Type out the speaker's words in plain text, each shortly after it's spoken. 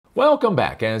Welcome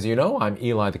back. As you know, I'm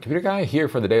Eli the Computer Guy here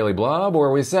for the Daily Blob,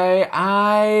 where we say,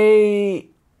 I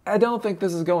don't think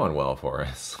this is going well for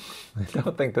us. I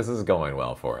don't think this is going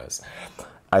well for us.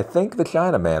 I think the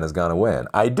Chinaman is going to win.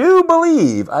 I do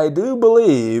believe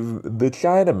the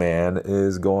Chinaman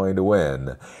is going to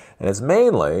win. And it's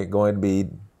mainly going to be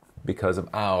because of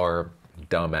our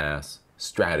dumbass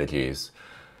strategies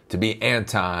to be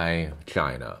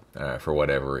anti-China for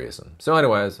whatever reason. So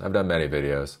anyways, I've done many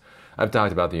videos. I've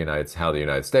talked about how the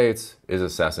United States is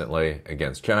incessantly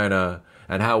against China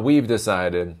and how we've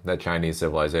decided that Chinese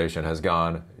civilization has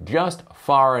gone just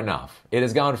far enough. It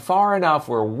has gone far enough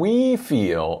where we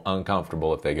feel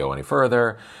uncomfortable if they go any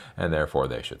further, and therefore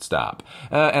they should stop.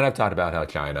 And I've talked about how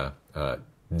China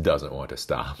doesn't want to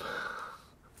stop.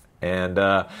 And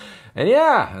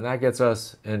that gets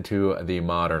us into the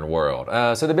modern world.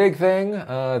 So the big thing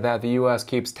that the U.S.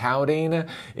 keeps touting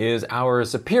is our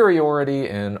superiority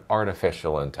in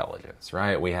artificial intelligence,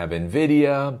 right? We have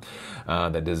NVIDIA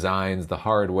that designs the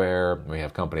hardware. We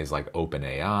have companies like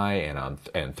OpenAI and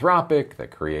Anthropic that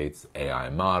creates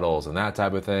AI models and that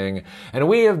type of thing. And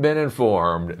we have been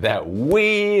informed that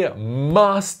we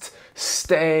must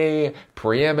stay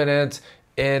preeminent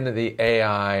in the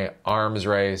AI arms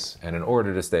race, and in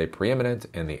order to stay preeminent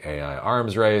in the AI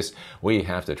arms race, we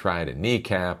have to try to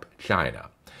kneecap China.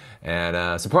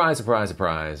 And surprise, surprise,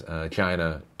 surprise,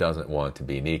 China doesn't want to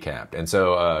be kneecapped. And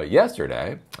so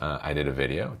yesterday, I did a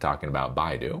video talking about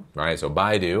Baidu, right? So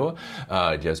Baidu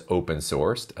just open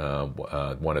sourced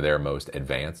one of their most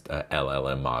advanced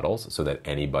LLM models so that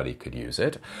anybody could use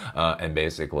it. And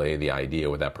basically the idea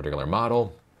with that particular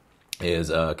model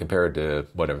is compared to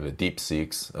whatever the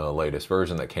DeepSeek's latest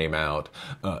version that came out,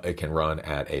 it can run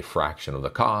at a fraction of the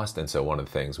cost. And so one of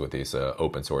the things with this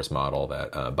open source model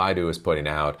that Baidu is putting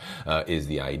out is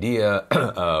the idea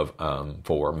of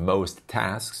for most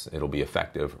tasks, it'll be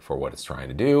effective for what it's trying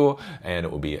to do, and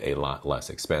it will be a lot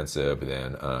less expensive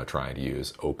than trying to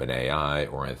use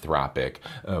OpenAI or Anthropic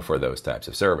for those types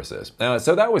of services.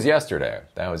 So that was yesterday.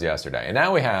 And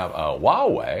now we have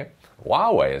Huawei.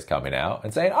 Huawei is coming out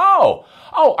and saying,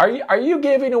 are you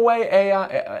giving away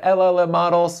AI LLM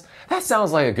models? That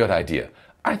sounds like a good idea.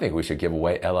 I think we should give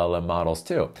away LLM models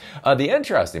too. The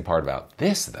interesting part about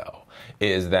this, though,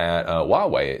 is that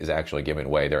Huawei is actually giving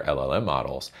away their LLM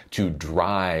models to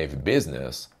drive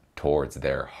business towards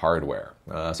their hardware.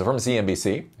 So from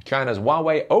CNBC, China's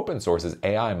Huawei open sources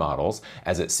AI models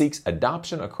as it seeks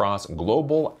adoption across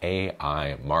global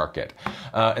AI market.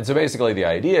 And so basically the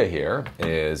idea here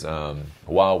is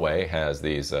Huawei has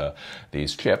these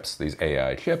chips, these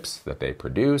AI chips that they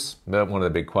produce. But one of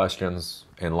the big questions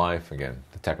in life, again,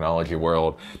 the technology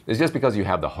world, is just because you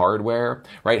have the hardware,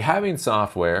 right? Having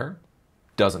software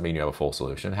doesn't mean you have a full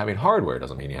solution. Having hardware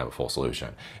doesn't mean you have a full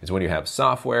solution. It's when you have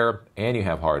software and you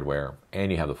have hardware and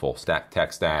you have the full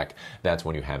tech stack, that's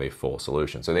when you have a full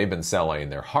solution. So they've been selling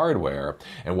their hardware,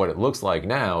 and what it looks like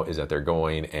now is that they're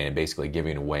going and basically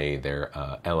giving away their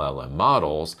LLM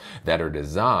models that are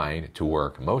designed to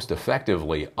work most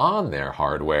effectively on their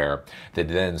hardware to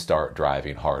then start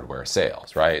driving hardware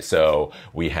sales, right? So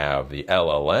we have the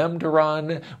LLM to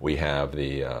run, we have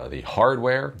the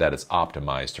hardware that it's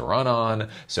optimized to run on,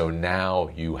 so now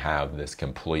you have this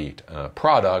complete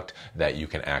product that you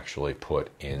can actually put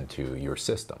into your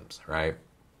systems, right?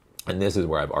 And this is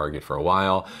where I've argued for a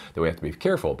while that we have to be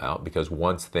careful about, because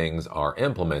once things are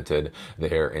implemented,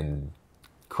 they're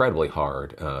incredibly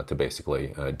hard to basically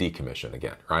decommission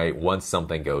again, right? Once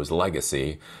something goes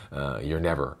legacy, you're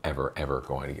never, ever, ever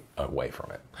going to get away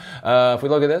from it. If we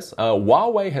look at this,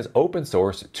 Huawei has open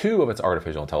sourced 2 of its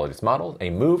artificial intelligence models, a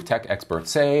move tech experts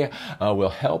say will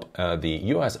help the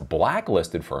U.S.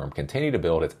 blacklisted firm continue to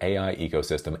build its AI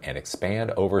ecosystem and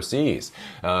expand overseas.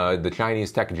 The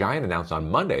Chinese tech giant announced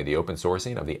on Monday the open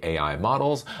sourcing of the AI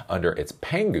models under its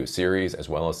Pangu series, as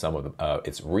well as some of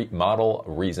its model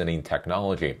reasoning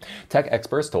technology. Tech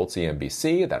experts told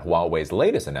CNBC that Huawei's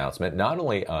latest announcement not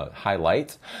only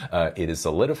highlights it is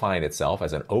solidifying itself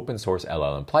as an open source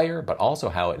LLM player, but also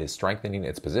how it is strengthening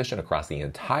its position across the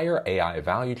entire AI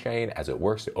value chain as it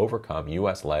works to overcome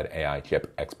US-led AI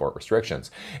chip export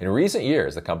restrictions. In recent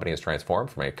years, the company has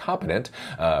transformed from a competent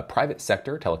private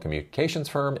sector telecommunications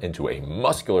firm into a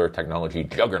muscular technology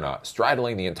juggernaut,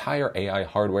 straddling the entire AI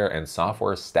hardware and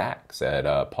software stack, said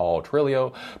Paul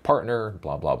Trillo, partner,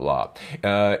 blah, blah, blah.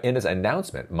 In its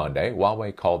announcement Monday,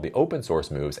 Huawei called the open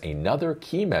source moves another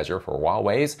key measure for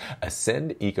Huawei's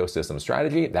Ascend ecosystem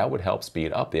strategy that would help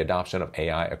speed up the adoption of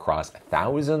AI across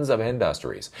thousands of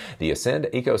industries. The Ascend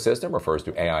ecosystem refers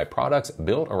to AI products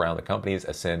built around the company's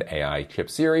Ascend AI chip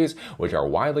series, which are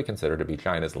widely considered to be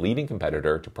China's leading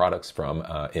competitor to products from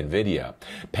NVIDIA.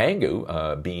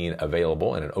 Pangu, being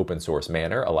available in an open source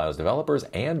manner, allows developers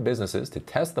and businesses to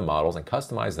test the models and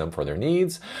customize them for their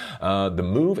needs. The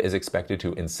move is expected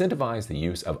to incentivize the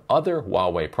use of other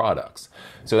Huawei products.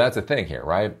 So that's the thing here,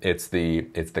 right? It's the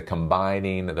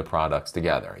combining the products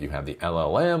together. You have the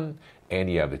LLM and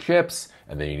you have the chips,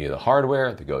 and then you need the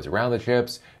hardware that goes around the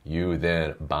chips. You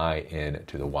then buy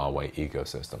into the Huawei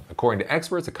ecosystem. According to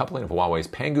experts, the coupling of Huawei's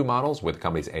Pangu models with the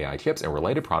company's AI chips and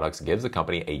related products gives the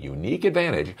company a unique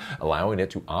advantage, allowing it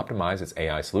to optimize its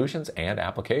AI solutions and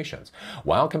applications.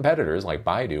 While competitors like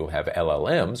Baidu have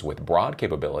LLMs with broad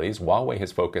capabilities, Huawei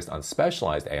has focused on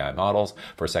specialized AI models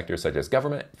for sectors such as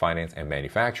government, finance, and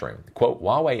manufacturing. Quote,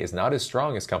 Huawei is not as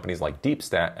strong as companies like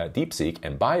DeepSeek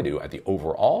and Baidu at the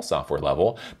overall software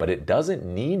level, but it doesn't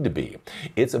need to be.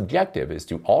 Its objective is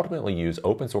to ultimately use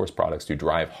open source products to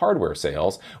drive hardware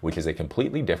sales, which is a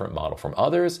completely different model from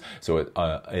others. So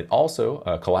it also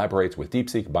collaborates with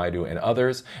DeepSeek, Baidu, and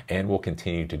others, and will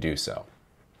continue to do so.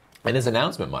 In his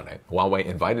announcement Monday, Huawei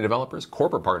invited developers,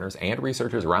 corporate partners, and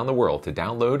researchers around the world to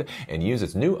download and use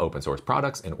its new open source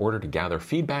products in order to gather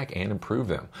feedback and improve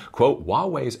them. Quote,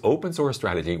 Huawei's open source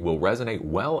strategy will resonate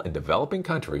well in developing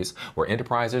countries where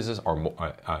enterprises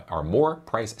are more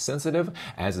price sensitive,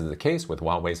 as is the case with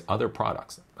Huawei's other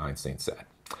products, Einstein said.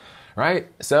 Right?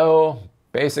 So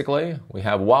basically, we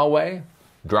have Huawei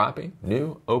dropping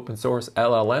new open source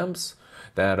LLMs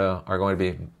that are going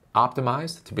to be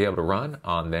optimized to be able to run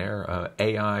on their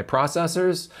AI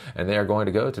processors, and they are going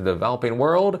to go to the developing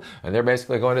world, and they're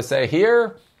basically going to say,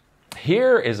 here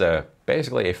is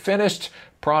basically a finished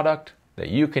product that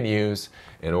you can use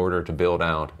in order to build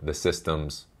out the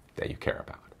systems that you care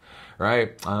about,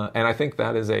 right? And I think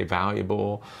that is a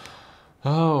valuable,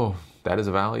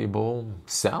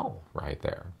 sell right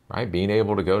there, right? Being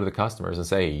able to go to the customers and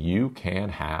say, you can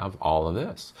have all of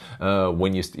this.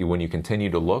 When you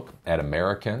continue to look at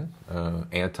American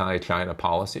anti-China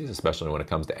policies, especially when it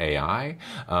comes to AI,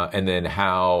 and then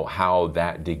how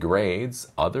that degrades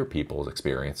other people's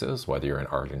experiences, whether you're in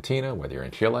Argentina, whether you're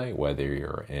in Chile, whether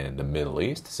you're in the Middle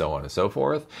East, so on and so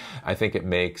forth, I think it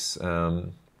makes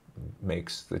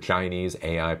the Chinese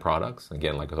AI products,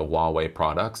 again, like the Huawei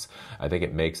products, I think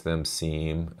it makes them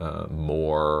seem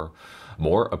more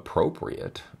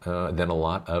appropriate than a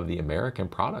lot of the American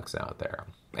products out there.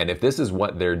 And if this is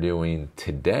what they're doing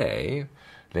today,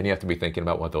 then you have to be thinking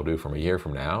about what they'll do from a year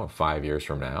from now, 5 years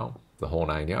from now, the whole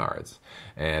 9 yards.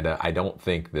 And I don't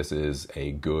think this is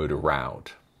a good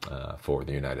route for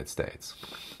the United States.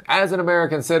 As an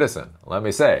American citizen, let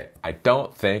me say, I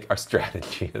don't think our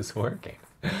strategy is working.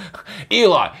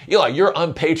 Eli, you're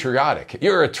unpatriotic.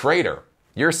 You're a traitor.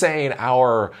 You're saying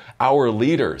our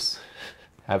leaders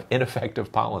have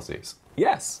ineffective policies.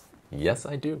 Yes,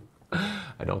 I do.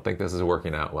 I don't think this is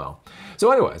working out well.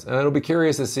 So anyways, it'll be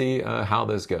curious to see how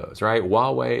this goes, right?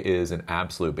 Huawei is an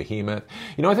absolute behemoth.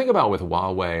 You know, I think about with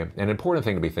Huawei, an important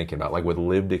thing to be thinking about, like with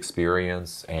lived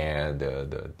experience and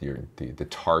the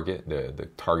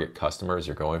target customers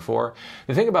you're going for.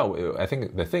 The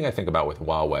thing I think about with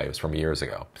Huawei was from years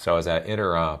ago. So I was at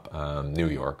Interop, New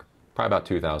York, probably about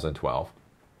 2012.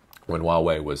 When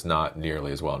Huawei was not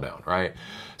nearly as well known, right?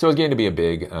 So it was getting to be a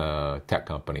big tech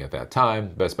company at that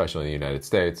time, but especially in the United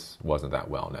States, wasn't that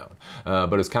well known.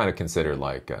 But it's kind of considered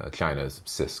like China's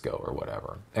Cisco or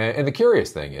whatever. And the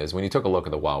curious thing is, when you took a look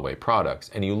at the Huawei products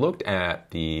and you looked at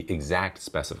the exact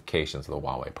specifications of the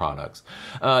Huawei products,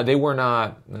 they were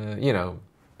not,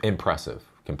 impressive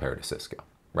compared to Cisco.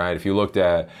 Right? If you looked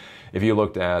at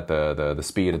the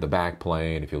speed of the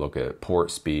backplane, if you look at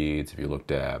port speeds, if you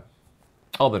looked at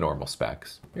all the normal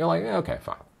specs, you're like, okay,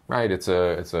 fine, right?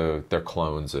 They're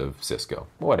clones of Cisco,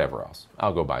 whatever else.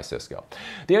 I'll go buy Cisco.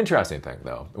 The interesting thing,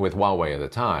 though, with Huawei at the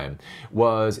time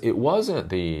was it wasn't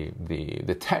the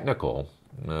technical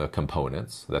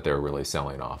components that they're really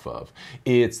selling off of.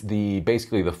 It's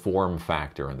basically the form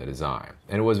factor and the design.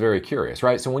 And it was very curious,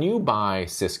 right? So when you buy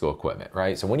Cisco equipment,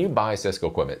 right?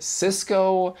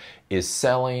 Cisco is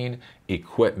selling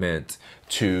equipment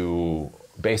to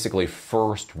basically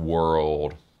first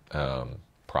world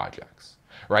projects,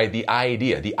 right? The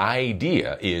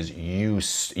idea is you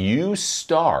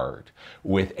start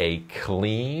with a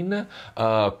clean,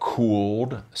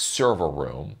 cooled server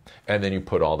room, and then you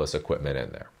put all this equipment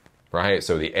in there, right?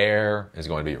 So the air is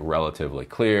going to be relatively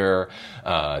clear.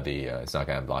 It's not going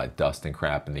to have a lot of dust and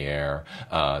crap in the air.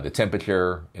 The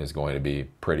temperature is going to be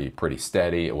pretty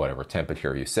steady at whatever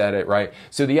temperature you set it, right?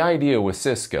 So the idea with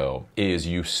Cisco is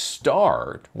you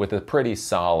start with a pretty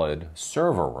solid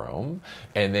server room,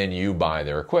 and then you buy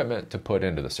their equipment to put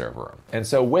into the server room. And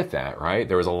so with that, right,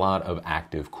 there was a lot of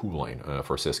active cooling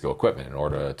for Cisco equipment in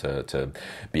order to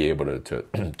be able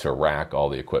to rack all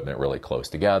the equipment really close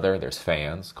together. There's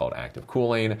fans called active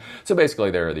cooling. So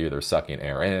basically they're either sucking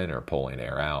air in or pulling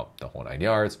air out, the whole 9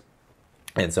 yards.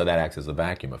 And so that acts as a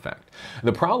vacuum effect.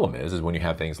 The problem is when you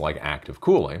have things like active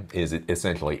cooling, it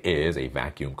essentially is a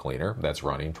vacuum cleaner that's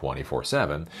running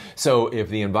 24/7. So if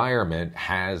the environment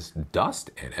has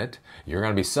dust in it, you're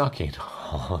going to be sucking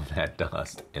all of that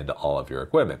dust into all of your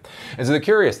equipment. And so the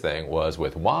curious thing was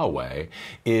with Huawei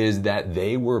is that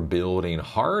they were building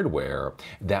hardware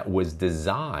that was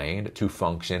designed to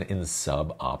function in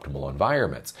suboptimal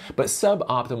environments, but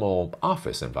suboptimal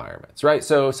office environments, right?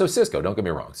 So Cisco, don't get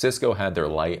me wrong, Cisco had their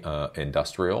light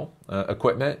industrial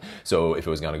equipment. So if it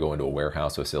was going to go into a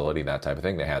warehouse facility, that type of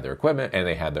thing, they had their equipment, and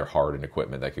they had their hardened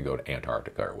equipment that could go to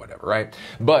Antarctica or whatever, right?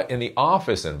 But in the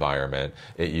office environment,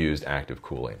 it used active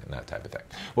cooling and that type of thing.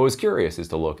 What was curious is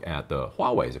to look at the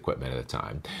Huawei's equipment at the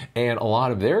time, and a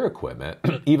lot of their equipment,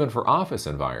 even for office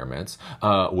environments,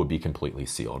 would be completely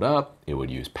sealed up. It would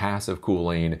use passive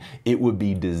cooling. It would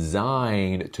be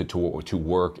designed to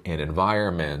work in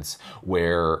environments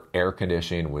where air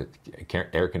conditioning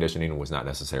was not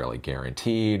necessarily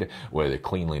guaranteed, where the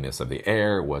cleanliness of the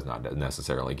air was not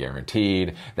necessarily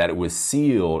guaranteed, that it was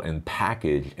sealed and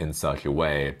packaged in such a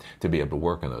way to be able to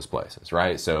work in those places,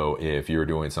 right? So if you're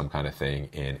doing some kind of thing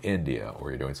in India, or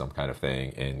you're doing some kind of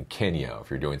thing in Kenya, if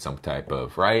you're doing some type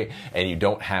of, right, and you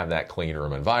don't have that clean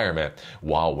room environment,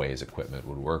 Huawei's equipment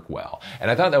would work well. And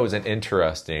I thought that was an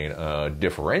interesting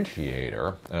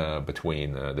differentiator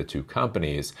between the two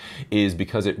companies, is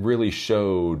because it really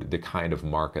showed the kind of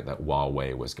market that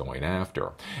Huawei was going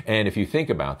after. And if you think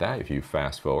about that, if you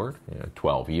fast forward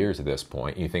 12 years at this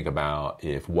point, you think about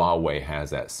if Huawei has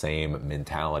that same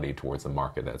mentality towards the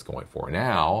market that's going for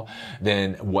now,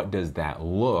 then what does that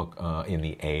look in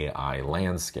the AI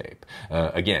landscape?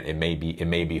 Again, it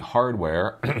may be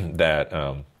hardware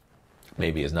that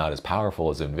maybe is not as powerful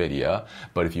as NVIDIA,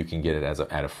 but if you can get it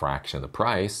at a fraction of the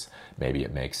price, maybe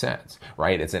it makes sense,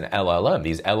 right? It's an LLM.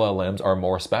 These LLMs are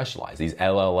more specialized. These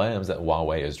LLMs that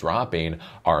Huawei is dropping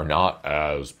are not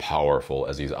as powerful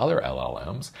as these other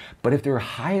LLMs, but if they're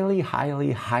highly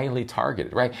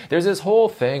targeted, right? There's this whole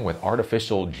thing with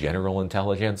artificial general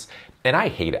intelligence, and I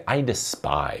hate it. I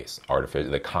despise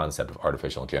the concept of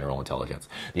artificial general intelligence.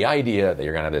 The idea that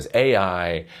you're going to have this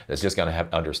AI that's just going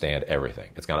to understand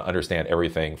everything. It's going to understand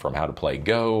everything from how to play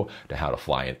Go, to how to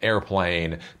fly an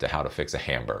airplane, to how to fix a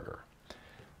hamburger.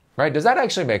 Right? Does that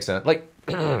actually make sense? Like,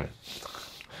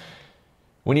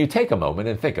 when you take a moment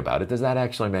and think about it, does that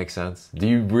actually make sense? Do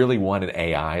you really want an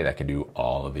AI that can do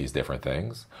all of these different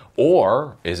things?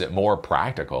 Or is it more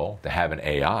practical to have an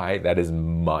AI that is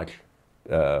much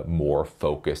more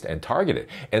focused and targeted?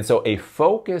 And so a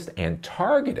focused and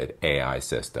targeted AI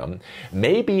system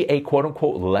may be a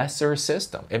quote-unquote lesser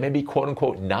system. It may be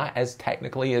quote-unquote not as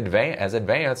technically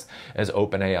advanced as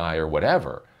OpenAI or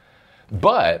whatever.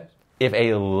 But if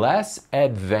a less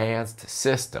advanced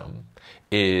system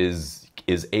is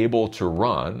able to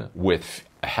run with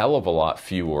a hell of a lot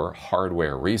fewer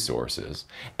hardware resources,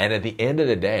 and at the end of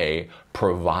the day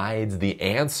provides the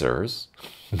answers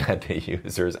that the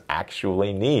users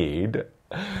actually need,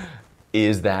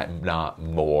 is that not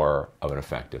more of an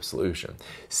effective solution?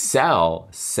 Sell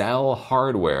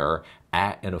hardware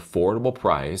at an affordable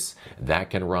price that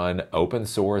can run open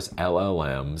source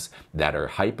LLMs that are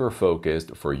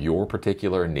hyper-focused for your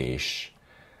particular niche.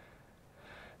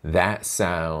 That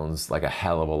sounds like a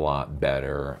hell of a lot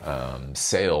better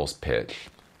sales pitch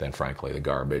than, frankly, the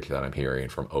garbage that I'm hearing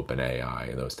from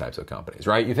OpenAI and those types of companies,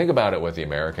 right? You think about it with the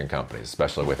American companies,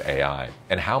 especially with AI,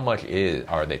 and how much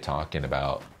are they talking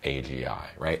about AGI,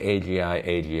 right?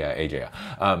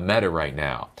 AGI. Meta right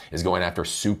now is going after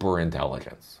super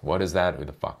intelligence. What is that? Who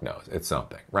the fuck knows? It's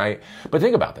something, right? But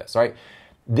think about this, right?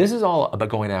 This is all about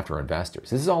going after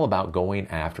investors. This is all about going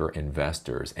after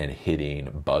investors and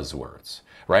hitting buzzwords,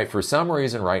 right? For some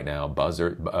reason right now,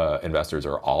 investors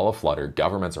are all aflutter.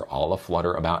 Governments are all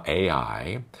aflutter about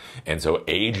AI. And so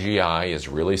AGI is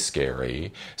really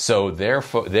scary. So they're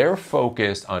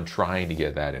focused on trying to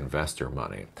get that investor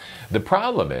money. The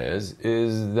problem is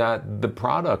that the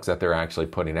products that they're actually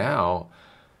putting out,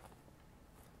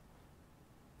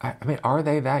 I mean, are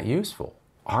they that useful?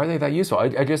 Are they that useful?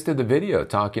 I just did the video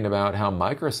talking about how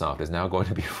Microsoft is now going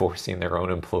to be forcing their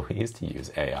own employees to use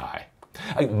AI.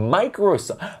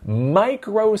 Microsoft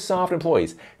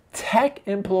employees, tech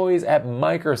employees at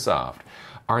Microsoft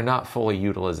are not fully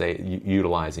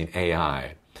utilizing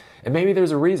AI. And maybe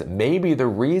there's a reason. Maybe the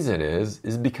reason is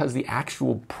because the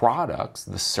actual products,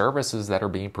 the services that are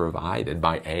being provided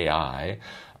by AI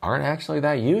aren't actually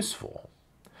that useful.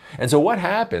 And so what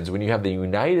happens when you have the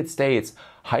United States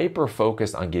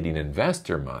hyper-focused on getting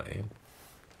investor money,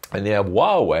 and you have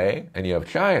Huawei and you have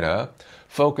China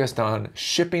focused on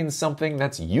shipping something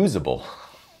that's usable,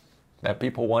 that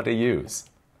people want to use?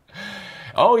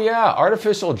 Oh yeah,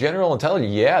 artificial general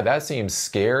intelligence, yeah, that seems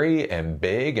scary and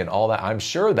big and all that. I'm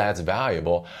sure that's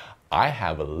valuable. I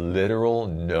have a literal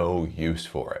no use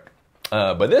for it.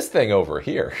 But this thing over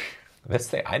here, this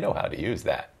thing, I know how to use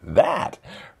that. That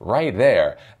right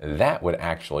there, that would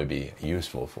actually be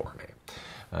useful for me.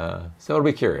 So it'll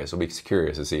be curious. We'll be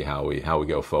curious to see how we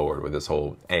go forward with this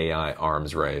whole AI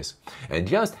arms race and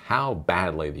just how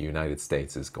badly the United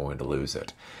States is going to lose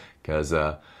it. Because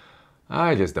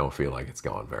I just don't feel like it's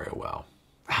going very well.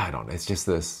 I don't know. It's just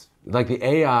this, like the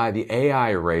AI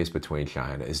race between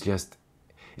China is just,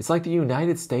 it's like the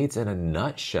United States in a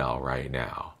nutshell right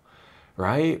now,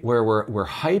 right? Where we're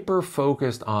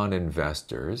hyper-focused on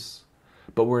investors,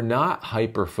 but we're not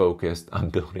hyper-focused on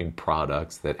building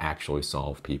products that actually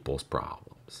solve people's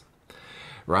problems,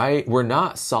 right? We're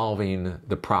not solving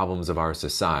the problems of our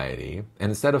society, and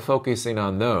instead of focusing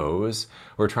on those,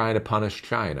 we're trying to punish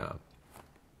China.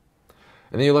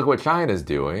 And then you look at what China's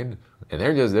doing, and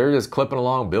they're just clipping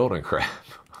along building crap.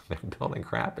 They're building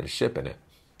crap and shipping it.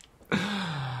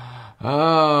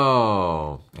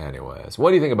 Oh, anyways,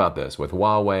 what do you think about this with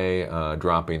Huawei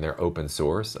dropping their open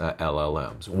source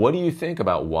LLMs? What do you think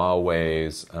about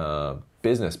Huawei's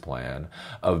business plan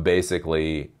of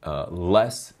basically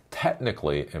less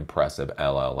technically impressive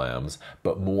LLMs,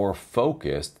 but more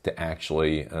focused to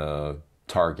actually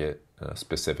target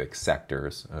specific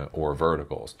sectors or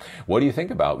verticals? What do you think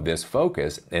about this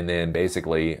focus and then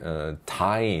basically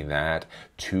tying that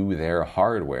to their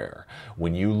hardware?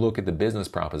 When you look at the business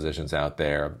propositions out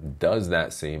there, does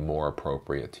that seem more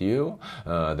appropriate to you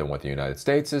than what the United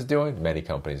States is doing, many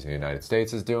companies in the United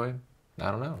States is doing?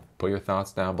 I don't know. Put your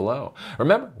thoughts down below.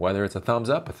 Remember, whether it's a thumbs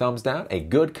up, a thumbs down, a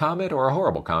good comment, or a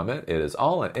horrible comment, it is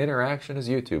all an interaction as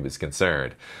YouTube is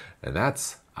concerned. And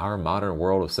that's our modern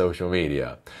world of social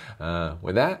media.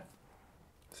 With that,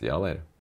 see y'all later.